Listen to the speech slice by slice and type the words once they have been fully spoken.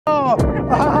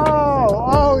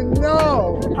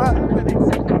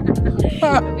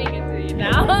moving into it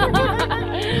now.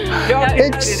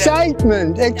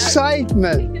 Excitement,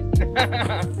 excitement.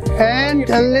 And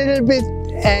a little bit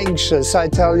anxious, I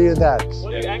tell you that.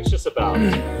 What are you anxious about?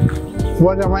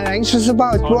 What am I anxious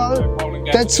about? Well,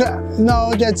 that's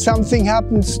no, that something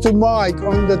happens to Mike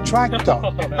on the tractor.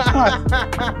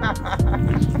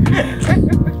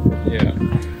 Yeah.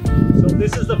 So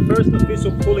this is the first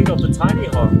official pulling of the tiny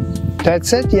home.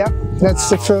 That's it, yeah. That's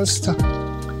the first.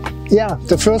 Yeah,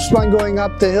 the first one going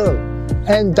up the hill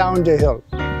and down the hill.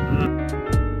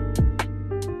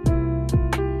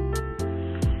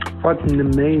 What an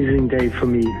amazing day for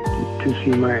me to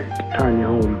see my tiny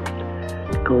home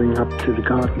going up to the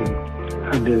garden,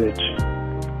 a village.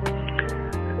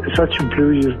 Such a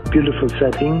beautiful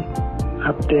setting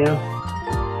up there,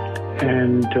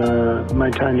 and my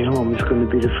tiny home is going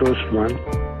to be the first one.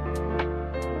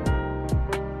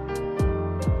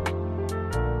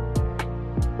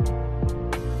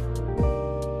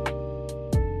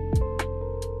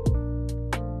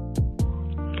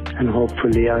 And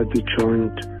hopefully I'll be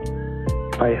joined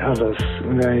by others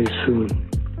very soon.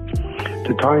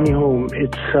 The tiny home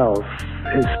itself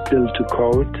is built to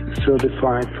code,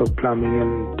 certified for plumbing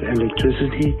and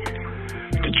electricity.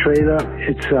 The trailer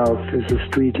itself is a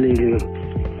street legal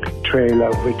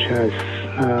trailer which has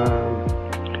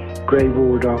grey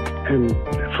water and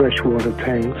freshwater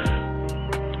tanks,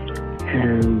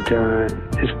 and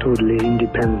is totally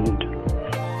independent.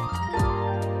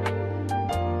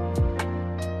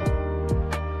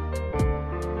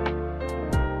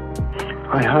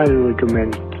 I highly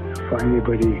recommend for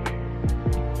anybody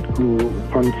who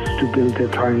wants to build a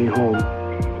tiny home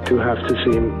to have the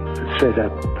same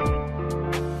setup.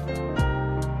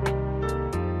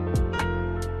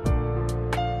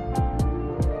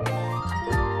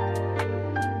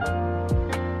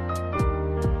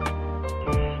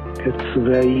 It's a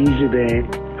very easy way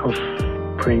of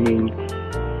bringing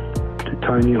the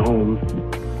tiny home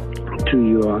to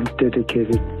your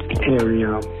dedicated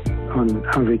area on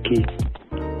Ariki.